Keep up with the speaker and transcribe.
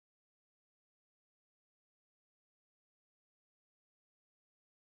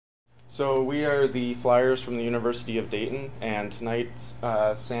So we are the flyers from the University of Dayton, and tonight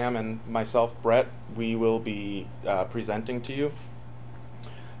Sam and myself, Brett, we will be presenting to you.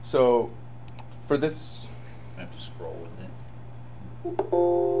 So for this... I have to scroll with it.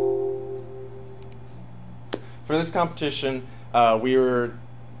 For this competition, we were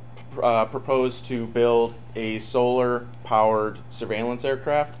proposed to build a solar-powered surveillance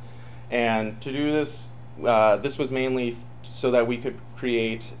aircraft, and to do this, this was mainly so that we could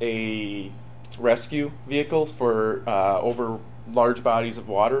create a rescue vehicle for over large bodies of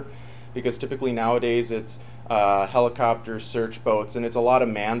water, because typically nowadays it's helicopters, search boats, and it's a lot of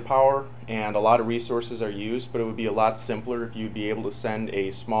manpower and a lot of resources are used, but it would be a lot simpler if you'd be able to send a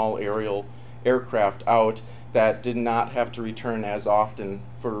small aerial aircraft out that did not have to return as often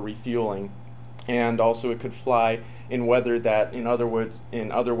for refueling, and also it could fly in weather that in other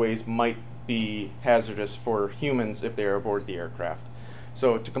ways might be hazardous for humans if they are aboard the aircraft.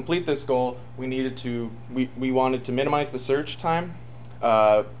 So to complete this goal, we wanted to minimize the search time,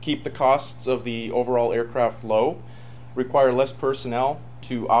 keep the costs of the overall aircraft low, require less personnel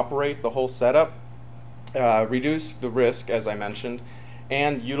to operate the whole setup, reduce the risk, as I mentioned,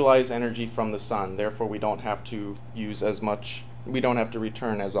 and utilize energy from the sun. Therefore, we don't have to use as much, we don't have to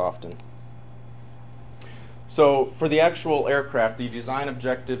return as often. So for the actual aircraft, the design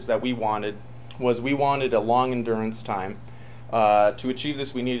objectives that we wanted was we wanted a long endurance time. To achieve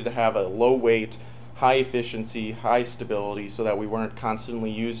this, we needed to have a low weight, high efficiency, high stability, so that we weren't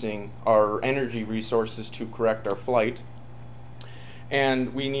constantly using our energy resources to correct our flight.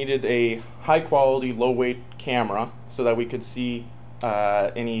 And we needed a high quality, low weight camera so that we could see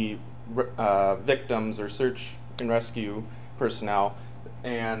any victims or search and rescue personnel.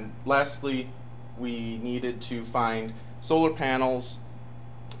 And lastly, we needed to find solar panels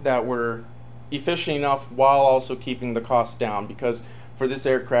that were efficient enough while also keeping the cost down, because for this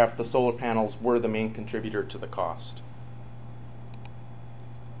aircraft the solar panels were the main contributor to the cost.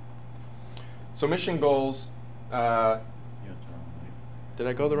 So mission goals, did I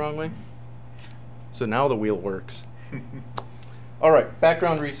go the wrong way? So now the wheel works. Alright,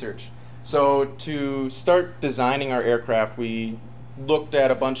 background research. So to start designing our aircraft, we looked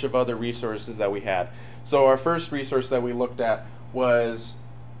at a bunch of other resources that we had. So our first resource that we looked at was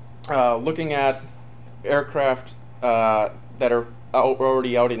looking at aircraft that are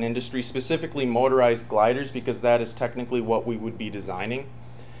already out in industry, specifically motorized gliders, because that is technically what we would be designing.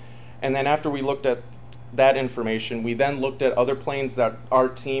 And then after we looked at that information, we then looked at other planes that our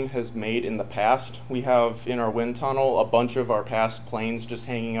team has made in the past. We have in our wind tunnel a bunch of our past planes just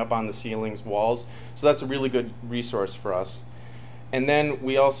hanging up on the ceilings, walls, so that's a really good resource for us. And then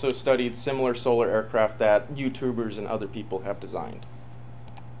we also studied similar solar aircraft that YouTubers and other people have designed.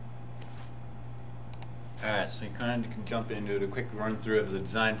 Alright, so you kind of can jump into it, a quick run through of the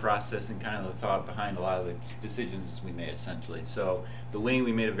design process and kind of the thought behind a lot of the decisions we made essentially. So the wing,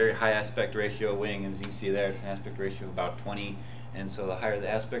 we made a very high aspect ratio wing, as you can see there, it's an aspect ratio of about 20, and so the higher the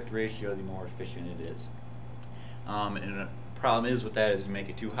aspect ratio, the more efficient it is. And the problem is with that is you make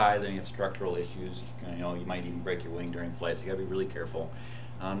it too high, then you have structural issues. You might even break your wing during flight, so you gotta be really careful.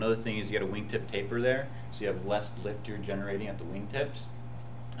 Another thing is you got a wingtip taper there, so you have less lift you're generating at the wingtips.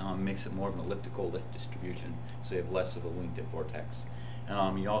 Makes it more of an elliptical lift distribution, so you have less of a wingtip vortex.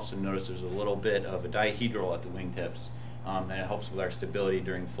 You also notice there's a little bit of a dihedral at the wingtips, and it helps with our stability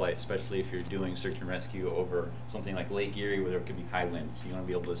during flight, especially if you're doing search and rescue over something like Lake Erie where there could be high winds. You want to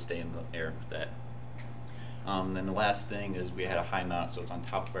be able to stay in the air with that. Then the last thing is we had a high mount, so it's on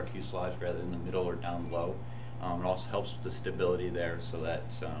top of our fuselage rather than in the middle or down low. It also helps with the stability there, so that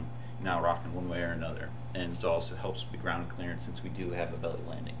not rocking one way or another, and it also helps with the ground clearance since we do have a belly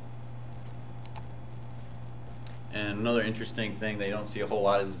landing. And another interesting thing they don't see a whole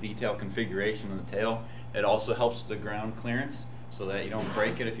lot is V-tail configuration on the tail. It also helps with the ground clearance so that you don't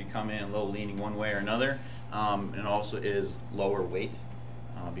break it if you come in a little leaning one way or another, and it also is lower weight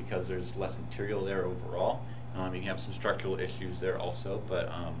because there's less material there overall. You can have some structural issues there also,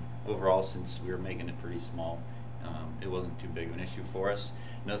 but overall, since we were making it pretty small, it wasn't too big of an issue for us.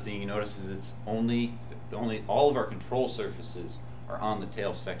 Another thing you notice is it's all of our control surfaces are on the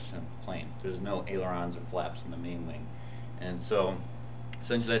tail section of the plane. There's no ailerons or flaps in the main wing. And so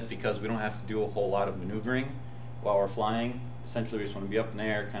essentially that's because we don't have to do a whole lot of maneuvering while we're flying. Essentially we just want to be up in the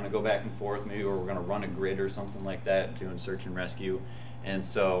air, kind of go back and forth, maybe we're going to run a grid or something like that, doing search and rescue. And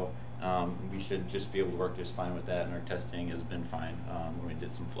so we should just be able to work just fine with that, and our testing has been fine when we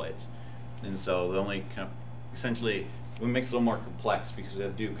did some flights. And so the only essentially we make it a little more complex because we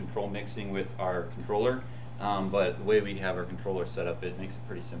have to do control mixing with our controller, but the way we have our controller set up, it makes it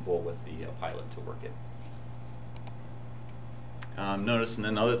pretty simple with the pilot to work it. Notice, and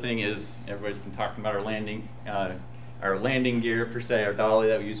then the other thing is, everybody's been talking about our landing gear per se, our dolly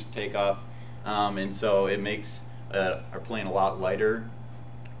that we use for takeoff, and so it makes our plane a lot lighter.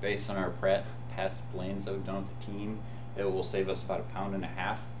 Based on our past planes that we've done with the team, it will save us about 1.5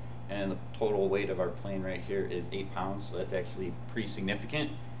 pounds, and the total weight of our plane right here is 8 pounds, so that's actually pretty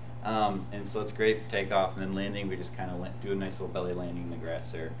significant. And so it's great for takeoff, and then landing, we just kind of do a nice little belly landing in the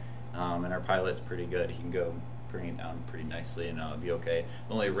grass there. And our pilot's pretty good. He can go bring it down pretty nicely, and it'll be okay.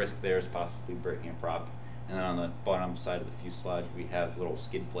 The only risk there is possibly breaking a prop. And then on the bottom side of the fuselage, we have little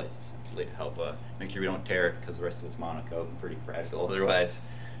skid plates essentially to help make sure we don't tear it, because the rest of it's monocoque and pretty fragile otherwise.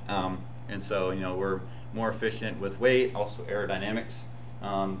 And so, we're more efficient with weight, also aerodynamics.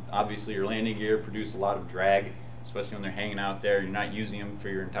 Obviously, your landing gear produce a lot of drag, especially when they're hanging out there. You're not using them for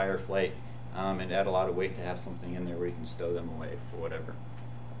your entire flight, and add a lot of weight to have something in there where you can stow them away for whatever.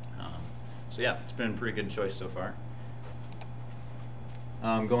 So yeah, it's been a pretty good choice so far.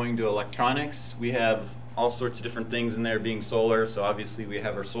 Going to electronics, we have all sorts of different things in there being solar. So obviously we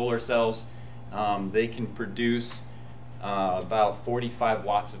have our solar cells. They can produce about 45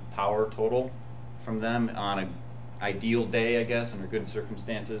 watts of power total from them on an ideal day, I guess, under good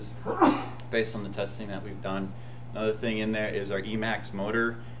circumstances, based on the testing that we've done. Another thing in there is our Emax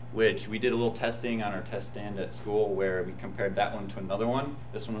motor, which we did a little testing on our test stand at school where we compared that one to another one.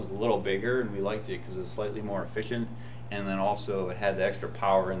 This one was a little bigger, and we liked it because it's slightly more efficient, and then also it had the extra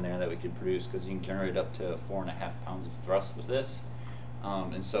power in there that we could produce, because you can generate up to 4.5 pounds of thrust with this.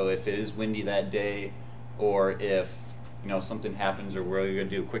 And so if it is windy that day, or if something happens, or we're going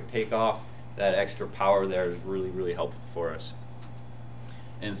to do a quick takeoff, that extra power there is really, really helpful for us.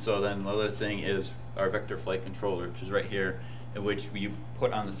 And so then the other thing is our vector flight controller, which is right here, in which you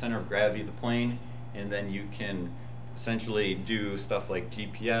put on the center of gravity of the plane, and then you can essentially do stuff like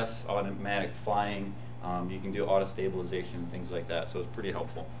GPS, automatic flying, you can do auto stabilization, things like that, so it's pretty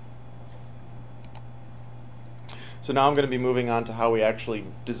helpful. So now I'm going to be moving on to how we actually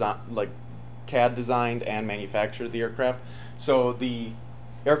design, CAD designed and manufactured the aircraft. So the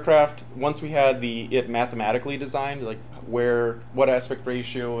aircraft, once we had it mathematically designed, what aspect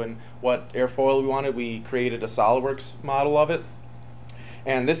ratio and what airfoil we wanted, we created a SolidWorks model of it.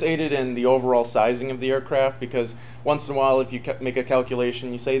 And this aided in the overall sizing of the aircraft, because once in a while if you make a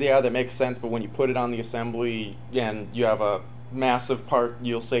calculation, you say, yeah, that makes sense, but when you put it on the assembly and you have a massive part,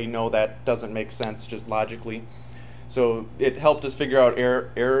 you'll say, no, that doesn't make sense just logically. So it helped us figure out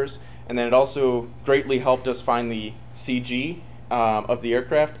errors, and then it also greatly helped us find the CG of the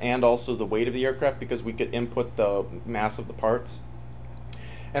aircraft and also the weight of the aircraft, because we could input the mass of the parts.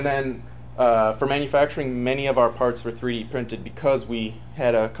 And then for manufacturing, many of our parts were 3D printed because we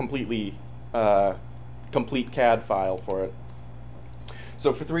had a complete CAD file for it.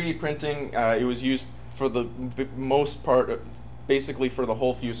 So for 3D printing, it was used for the most part, basically for the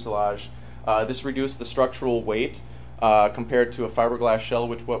whole fuselage. This reduced the structural weight compared to a fiberglass shell,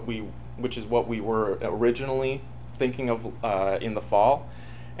 which is what we were originally thinking of in the fall.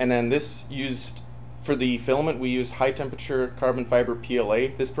 And then this used, for the filament, we use high temperature carbon fiber PLA.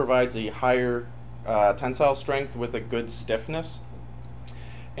 This provides a higher tensile strength with a good stiffness.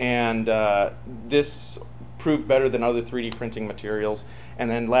 And this proved better than other 3D printing materials. And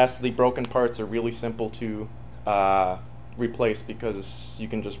then lastly, broken parts are really simple to replace because you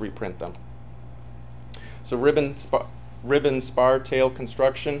can just reprint them. So ribbon spar tail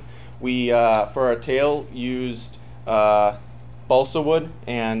construction. We, for our tail, used balsa wood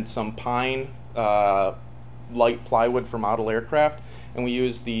and some pine light plywood for model aircraft, and we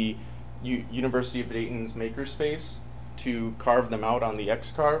used the University of Dayton's makerspace to carve them out on the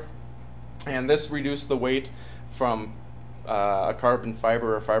X-Carve. And this reduced the weight from a carbon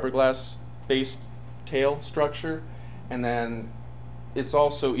fiber or fiberglass based tail structure, and then it's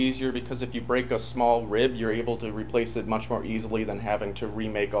also easier because if you break a small rib, you're able to replace it much more easily than having to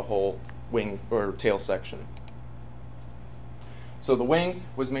remake a whole wing or tail section. So the wing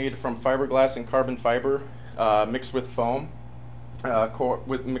was made from fiberglass and carbon fiber mixed with foam,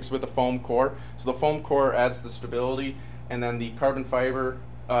 mixed with a foam core. So the foam core adds the stability, and then the carbon fiber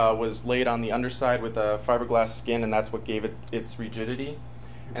was laid on the underside with a fiberglass skin, and that's what gave it its rigidity.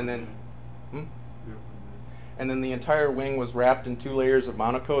 And then, and then the entire wing was wrapped in 2 layers of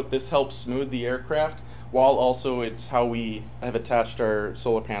monocoat. This helps smooth the aircraft, while also it's how we have attached our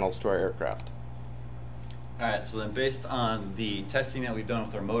solar panels to our aircraft. Alright, so then based on the testing that we've done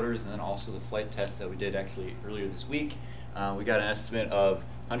with our motors, and then also the flight test that we did actually earlier this week, we got an estimate of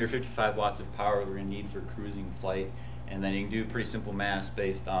 155 watts of power we're going to need for cruising flight. And then you can do pretty simple math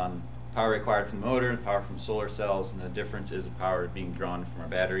based on power required from the motor, power from solar cells, and the difference is the power being drawn from our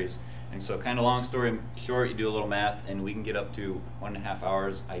batteries. And so kind of long story short, you do a little math and we can get up to 1.5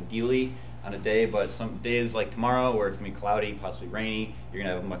 hours ideally on a day, but some days like tomorrow where it's going to be cloudy, possibly rainy, you're going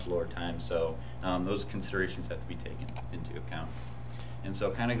to have a much lower time. So those considerations have to be taken into account. And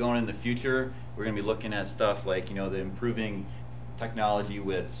so kind of going in the future, we're going to be looking at stuff like, you know, the improving technology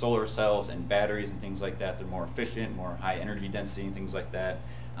with solar cells and batteries and things like that. They're more efficient, more high energy density and things like that.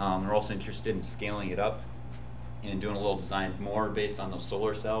 We're also interested in scaling it up and doing a little design more based on those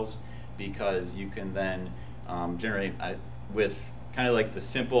solar cells, because you can then generate with kind of like the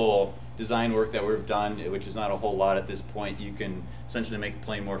simple design work that we've done, which is not a whole lot at this point. You can essentially make the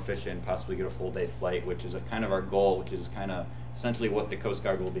plane more efficient and possibly get a full day flight, which is a kind of our goal, which is kind of essentially what the Coast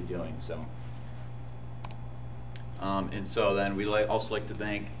Guard will be doing. So, and so then we also like to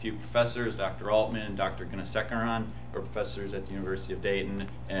thank a few professors, Dr. Altman and Dr. Gunasekharan, who are professors at the University of Dayton,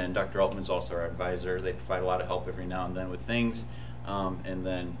 and Dr. Altman is also our advisor. They provide a lot of help every now and then with things. And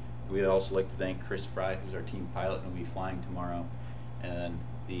then we'd also like to thank Chris Fry, who's our team pilot and will be flying tomorrow, and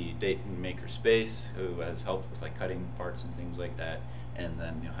the Dayton Maker Space, who has helped with like cutting parts and things like that, and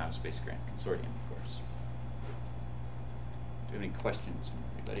then the Ohio Space Grant Consortium, of course. Do you have any questions from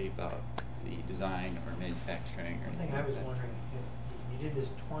anybody about the design or manufacturing or One anything thing I like was that? wondering, you did this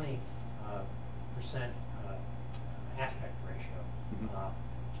 20% aspect ratio, Mhm.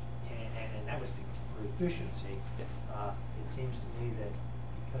 and that was for efficiency. Yes. It seems to me that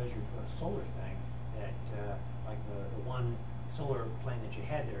because you're doing a solar thing, that like the one solar plane that you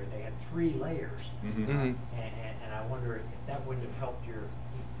had there, they had 3 layers. Mhm. Mhm. And I wonder if that wouldn't have helped your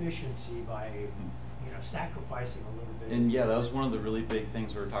efficiency by, you know, sacrificing a little bit. And yeah, that was one of the really big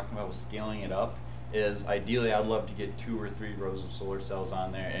things we were talking about, was scaling it up. Is ideally I'd love to get 2 or 3 rows of solar cells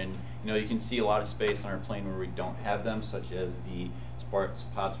on there, and you know, you can see a lot of space on our plane where we don't have them, such as the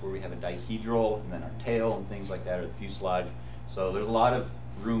spots where we have a dihedral and then our tail and things like that, or the fuselage. So there's a lot of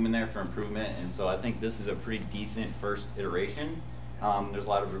room in there for improvement, and so I think this is a pretty decent first iteration. There's a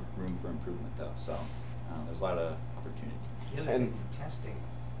lot of room for improvement though, so there's a lot of opportunity. The other thing, testing,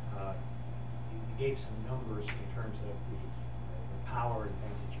 you gave some numbers in terms of the power and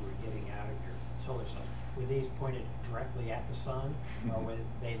things that you were getting out of your solar cells. Were these pointed directly at the sun, or were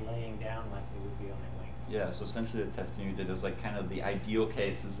they laying down like they would be on their wings? Yeah, so essentially the testing we did was like kind of the ideal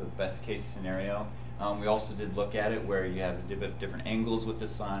case is the best case scenario. We also did look at it where you have a bit different angles with the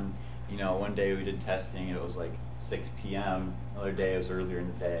sun. You know, one day we did testing and it was like 6 p.m. Another day it was earlier in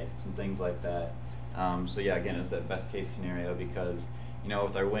the day, some things like that. So yeah, again, it's that best case scenario because, you know,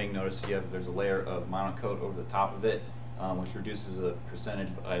 with our wing, notice there's a layer of monocoat over the top of it, which reduces the percentage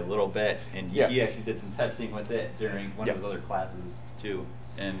by a little bit. And he actually did some testing with it during one of his other classes too.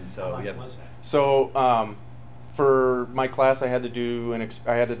 And so How much was that? So for my class, I had to do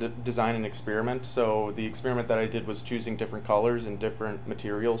design an experiment. So the experiment that I did was choosing different colors and different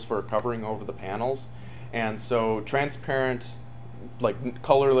materials for covering over the panels. And so transparent, like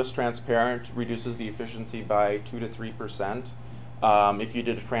colorless transparent, reduces the efficiency by 2 to 3%. If you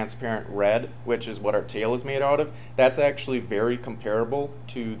did a transparent red, which is what our tail is made out of, that's actually very comparable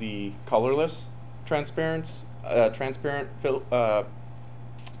to the colorless transparent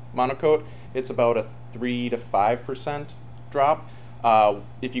monocoat. It's about a 3 to 5% drop.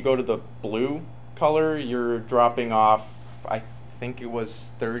 If you go to the blue color, you're dropping off, I think it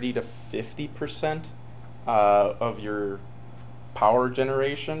was 30 to 50% of your power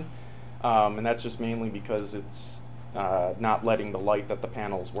generation, and that's just mainly because it's not letting the light that the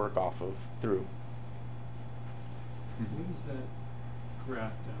panels work off of through. What is that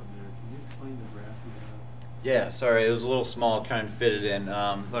graph down there? Can you explain the graph you have? Yeah, sorry, it was a little small trying to fit it in.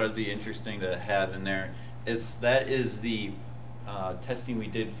 Thought it'd be interesting to have in there. That is the testing we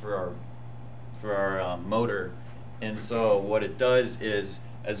did for our motor, and so what it does is,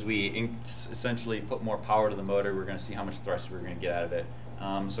 as we essentially put more power to the motor, we're going to see how much thrust we're going to get out of it.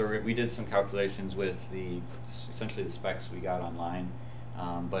 So we did some calculations with essentially the specs we got online,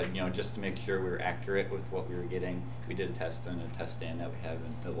 but you know, just to make sure we were accurate with what we were getting, we did a test in a test stand that we have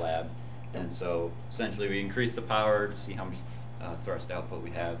in the lab. And so essentially we increased the power to see how much thrust output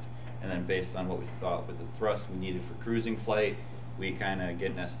we have, and then based on what we thought with the thrust we needed for cruising flight, we kind of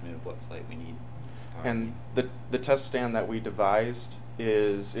get an estimate of what flight we need. And the test stand that we devised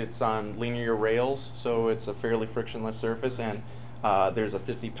it's on linear rails, so it's a fairly frictionless surface, and there's a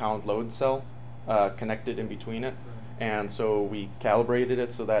 50-pound load cell connected in between it. And so we calibrated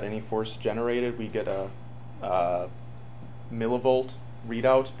it so that any force generated, we get a millivolt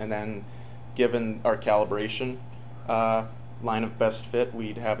readout, and then given our calibration line of best fit,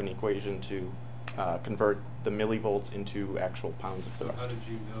 we'd have an equation to convert the millivolts into actual pounds of So thrust. how did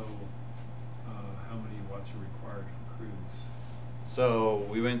you know watts are required for cruise? So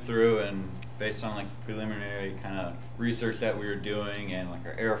we went through and based on like preliminary kind of research that we were doing and like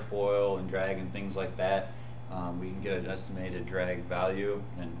our airfoil and drag and things like that, we can get an estimated drag value,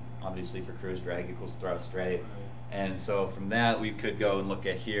 and obviously for cruise, drag equals thrust, right? Right. And so from that we could go and look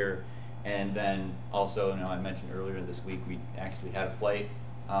at here, and then also, I mentioned earlier this week we actually had a flight,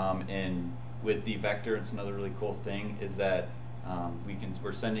 and with the vector, it's another really cool thing is that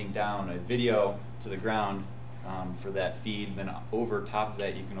we're sending down a video to the ground for that feed. Then over top of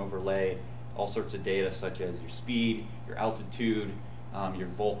that, you can overlay all sorts of data such as your speed, your altitude, your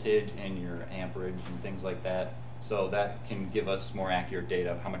voltage, and your amperage and things like that. So that can give us more accurate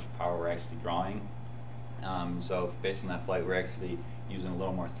data of how much power we're actually drawing. So based on that flight, we're actually using a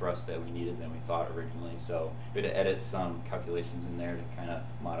little more thrust that we needed than we thought originally. So we had to edit some calculations in there to kind of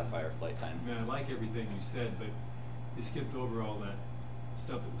modify our flight time. I like everything you said, but you skipped over all that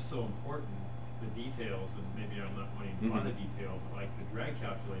stuff that was so important, the details, and maybe I'm not wanting a lot of detail, but like the drag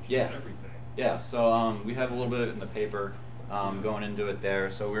calculation and everything. Yeah, so we have a little bit in the paper going into it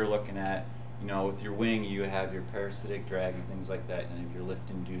there. So we're looking at, with your wing, you have your parasitic drag and things like that, and you have your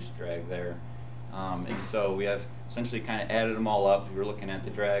lift-induced drag there. And so we have essentially kind of added them all up. We were looking at the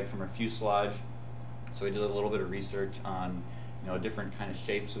drag from our fuselage. So we did a little bit of research on, different kind of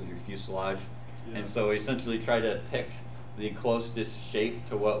shapes of your fuselage. Yeah. And so we essentially tried to pick the closest shape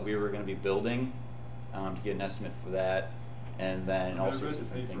to what we were going to be building to get an estimate for that. And then all sorts of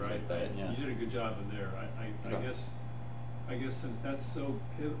different things like that. Yeah. You did a good job in there. I guess since that's so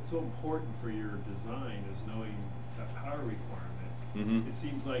important for your design is knowing that power requirement, it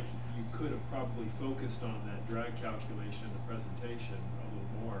seems like you could have probably focused on that drag calculation in the presentation a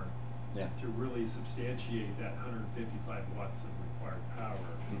little more to really substantiate that 155 watts of required power.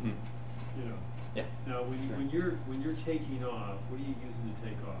 Now, when you're taking off, what are you using to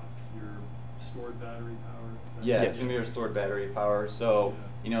take off? Your stored battery power? It's gonna be your stored battery power. So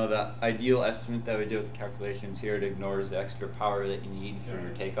the ideal estimate that we do with the calculations here, it ignores the extra power that you need for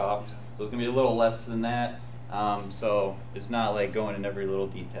your takeoff. So it's gonna be a little less than that. So it's not like going in every little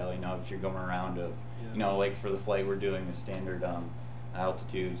detail. If you're going around like for the flight we're doing a standard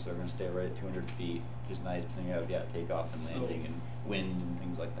altitude, so we're gonna stay right at 200 feet, which is nice. Then you have takeoff and landing and wind and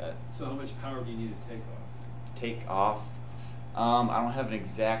things like that. So how much power do you need to take off? Take off. I don't have an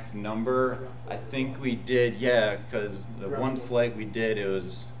exact number. I think we did, because the one flight we did, it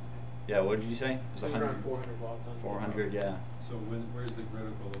was, what did you say? It was 100, around 400 watts on 400, yeah. So where's the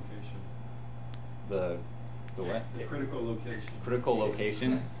critical location? The what? The critical location. Critical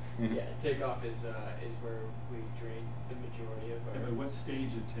location? Yeah, takeoff is where we drain the majority of our. But what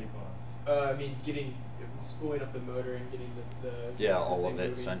stage of takeoff? I mean, spooling up the motor and getting the all of it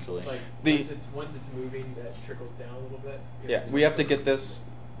moving. essentially. Like once it's moving, that trickles down a little bit. Yeah, we have to get this.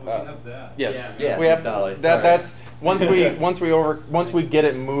 We have that. Yes, Yeah. we have dolly, to. sorry. That's once we get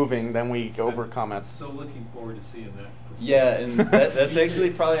it moving, then we overcome it. So looking forward to seeing that. Yeah, and that's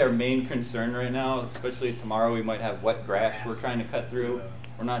actually probably our main concern right now, especially tomorrow we might have wet grass we're trying to cut through. Yeah.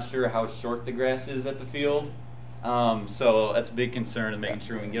 We're not sure how short the grass is at the field. So that's a big concern, is making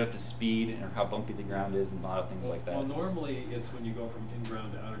sure we can get up to speed and how bumpy the ground is and a lot of things like that. Well, normally it's when you go from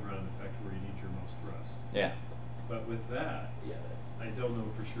in-ground to out-of-ground effect where you need your most thrust. Yeah. But with that, I don't know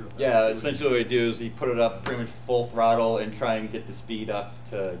for sure if that's Yeah, true. essentially what we do is you put it up pretty much full throttle and try and get the speed up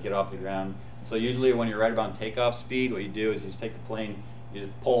to get off the ground. So usually when you're right about takeoff speed, what you do is you just take the plane, you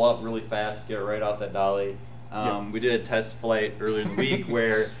just pull up really fast, get right off that dolly. We did a test flight earlier in the week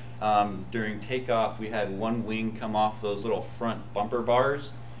where during takeoff we had one wing come off those little front bumper bars,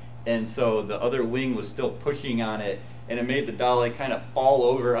 and so the other wing was still pushing on it, and it made the dolly kind of fall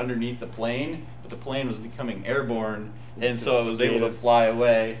over underneath the plane, but the plane was becoming airborne, and so it was able to fly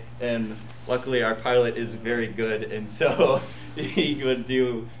away. And luckily our pilot is very good, and so he would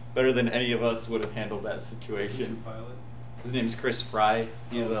do better than any of us would have handled that Who's your situation. pilot? His name's Chris Fry.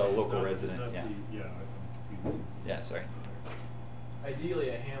 He's a local resident. It's not Yeah. I'm confused. Yeah. Sorry. Ideally,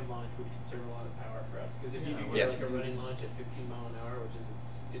 a ham launch would conserve a lot of power for us, because if you do Yeah. like a running launch at 15 mile an hour, which is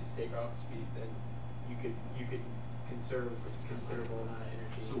its takeoff speed, then you could conserve a considerable amount of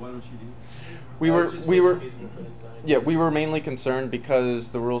energy. So why don't you do that? We It's just were wasn't feasible for the design. Yeah, we were mainly concerned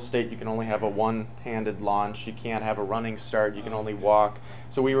because the rules state you can only have a one-handed launch. You can't have a running start. You can only walk.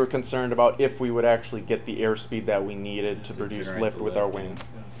 So we were concerned about if we would actually get the airspeed that we needed to produce generate lift the with lift, our wing.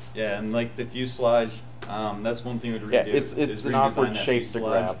 Yeah, and like the fuselage, that's one thing we'd redo. Yeah, it's is an redesign awkward that shape to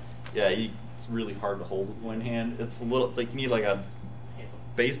fuselage. grab. Yeah, it's really hard to hold with one hand. It's like you need like a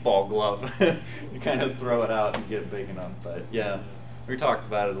baseball glove to kind of throw it out and get it big enough. But yeah, we talked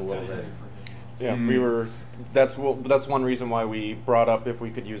about it a little bit. Yeah, Mm. that's one reason why we brought up if we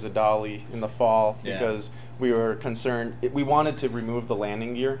could use a dolly in the fall, Yeah. because we were concerned. We wanted to remove the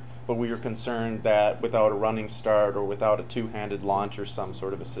landing gear, but we were concerned that without a running start or without a two-handed launch or some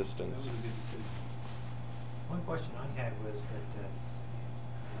sort of That assistance. was a good decision. One question I had was that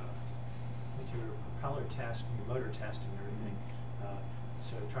with your propeller test, your motor test and everything,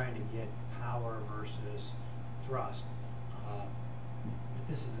 so trying to get power versus thrust, but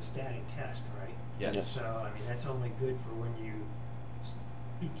this is a static test, right? Yes. Yes. So, I mean, that's only good for when you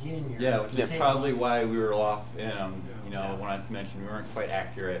begin your Yeah, which is takeoff. probably why we were off. You know, Yeah. when I mentioned we weren't quite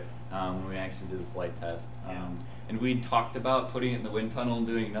accurate when we actually did the flight test. Yeah. And we talked about putting it in the wind tunnel and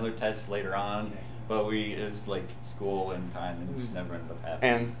doing another test later on, Okay. but it was like school and time, and it just never ended up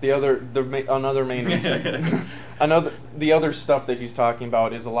happening. And another main reason, the other stuff that he's talking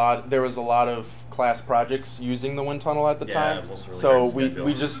about is there was a lot of class projects using the wind tunnel at the Yeah, time, it was really so hard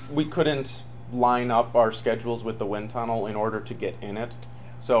to schedule. we couldn't line up our schedules with the wind tunnel in order to get in it.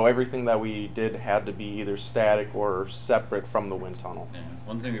 So everything that we did had to be either static or separate from the wind tunnel. Yeah.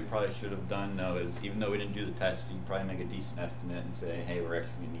 One thing we probably should have done though is, even though we didn't do the test, you can probably make a decent estimate and say, hey, we're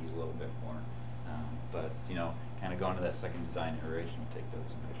actually going to need a little bit more. But you know, kind of going to that second design iteration, we'll take those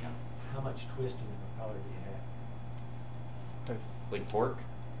into account. How much twist in the propeller do you have? Like torque?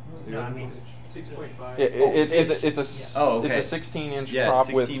 No, I mean, 6.5. It's a Oh, okay. it's a 16-inch Yeah,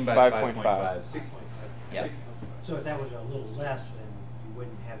 prop with 16 by 5.5. 6.5. Yep. so if that was a little less, then you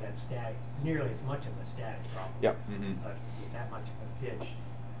wouldn't have that static, nearly as much of a static problem. Yep. Mm-hmm. But with that much of a pitch,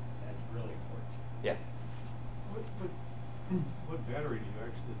 that's really important. Yeah. What battery do you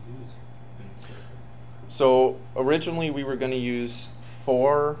actually use? So originally we were going to use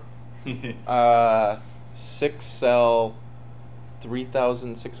 4 6-cell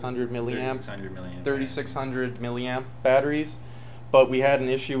 3,600 milliamp 3,600 milliamp. 3,600 milliamp batteries, but we had an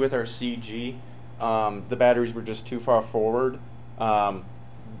issue with our CG. The batteries were just too far forward, and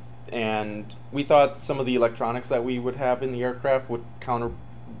we thought some of the electronics that we would have in the aircraft would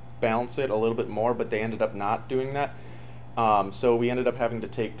counterbalance it a little bit more, but they ended up not doing that. So we ended up having to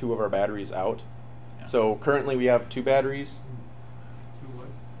take 2 of our batteries out. Yeah. So currently we have 2 batteries. To what?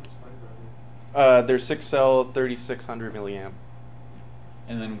 Which size are they? They're 6-cell 3,600 milliamp.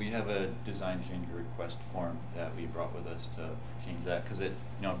 And then we have a design change request form that we brought with us to change that, because it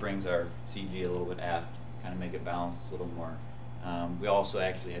brings our CG a little bit aft, kind of make it balanced a little more. We also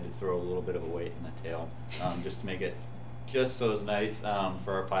actually had to throw a little bit of a weight in the tail, just to make it just so it's nice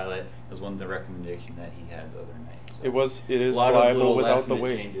for our pilot. It was one of the recommendation that he had the other night. So It is a lot of flyable little without the last-minute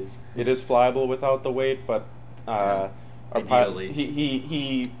weight. changes. It is flyable without the weight, but our Ideally.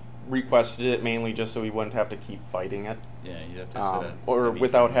 he requested it mainly just so he wouldn't have to keep fighting it, Yeah, you have to set or a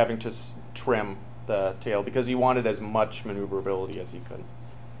without having to trim the tail, because he wanted as much maneuverability as he could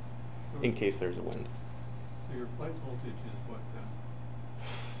in case there's a wind. So your flight voltage is what then?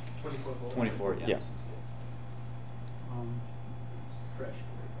 24 volt. 24, yeah. Yeah. Fresh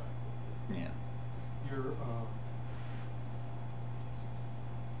 25. Yeah. Your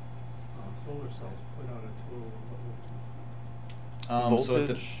solar cells put out a total of what voltage? So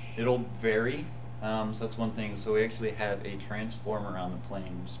Voltage? it'll vary. So that's one thing. So we actually have a transformer on the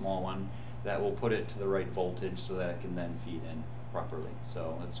plane, small one, that will put it to the right voltage so that it can then feed in properly.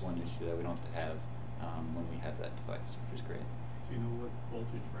 So that's one issue that we don't have to have when we have that device, which is great. Do you know what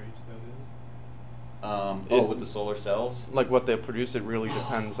voltage range that is? With the solar cells? Like what they produce, it really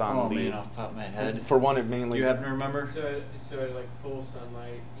depends on Oh the. man, off the top of my head. For one, it mainly. Do you happen to remember? So at like full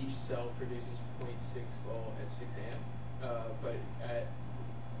sunlight, each cell produces 0.6 volt at 6 amp. But at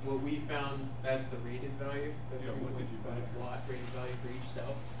what we found, that's the rated value, the Yeah, what did you 3.5 measure? watt rated value for each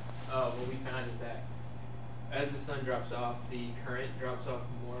cell. What we found is that as the sun drops off, the current drops off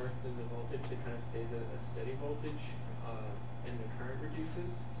more than the voltage. It kind of stays at a steady voltage, and the current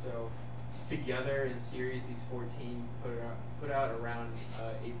reduces. So together in series, these 14 put out around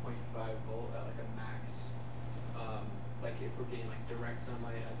 8.5 volt at like a max. Like if we're getting like direct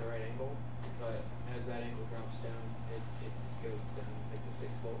sunlight at the right angle, but as that angle drops down, it goes down like the 6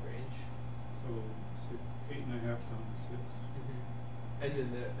 volt range. So 8.5 down to 6. And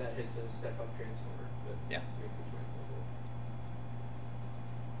then that hits a step up transformer that Yeah. makes it 24 volt.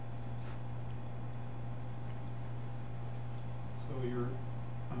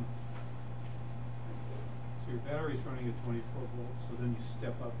 So your battery's running at 24 volts, so then you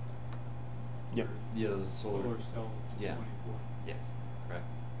step up Yep. Yeah, the solar cell to Yeah. 24. Yes, correct.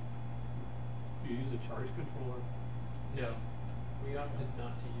 Do you use a charge controller? No, we opted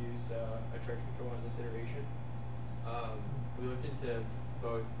not to use a charge controller on this iteration. We looked into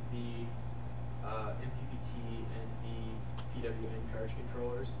both the MPPT and the PWM charge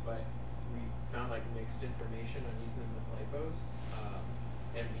controllers, but we found like mixed information on using them with lipos,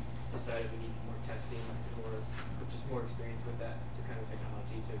 and we decided we need more testing and just more experience with that kind of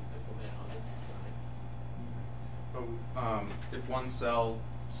technology to implement on this design. If one cell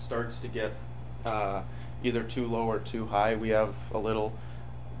starts to get either too low or too high, we have a little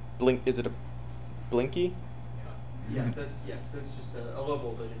blink. Is it a blinky? That's just a low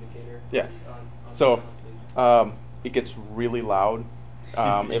voltage indicator. Yeah. On So balance leads. it gets really loud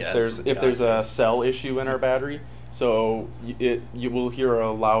if Yeah, there's a cell issue in our battery. So you will hear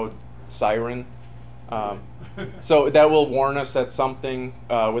a loud siren. So that will warn us that something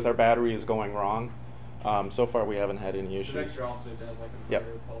with our battery is going wrong. So far we haven't had any issues. The Vector also does like a Yep.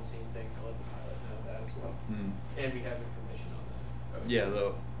 motor pulsing thing to let the pilot know that as well. And we have information on that. Yeah,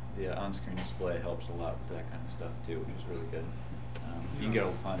 the on-screen display helps a lot with that kind of stuff too, which is really good. You can get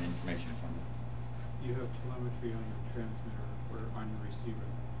a ton of information from it. You have telemetry on your transmitter or on your receiver?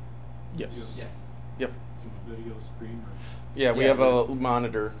 Yes. Yeah. Yep. Some video screen or? Yeah, we Yeah, have a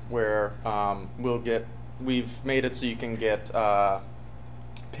monitor where we've made it so you can get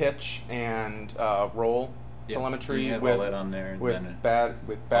pitch and roll Yeah, telemetry you have with all that on there, and with then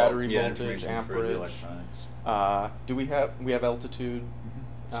battery yeah, voltage, information for the amperage. electronics. Do we have altitude,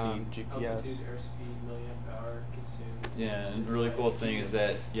 Speed. GPS? Altitude, airspeed, milliamp hour consumed. Yeah, and the really cool thing is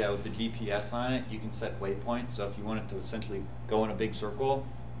that, with the GPS on it, you can set waypoints. So if you want it to essentially go in a big circle,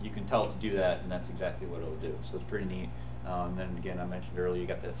 you can tell it to do that, and that's exactly what it'll do. So it's pretty neat. And then again, I mentioned earlier, you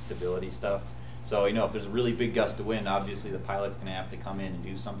got that stability stuff. So, if there's a really big gust of wind, obviously the pilot's going to have to come in and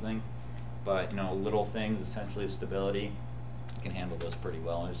do something. But, little things, essentially of stability, can handle those pretty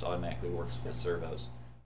well, and it just automatically works with servos.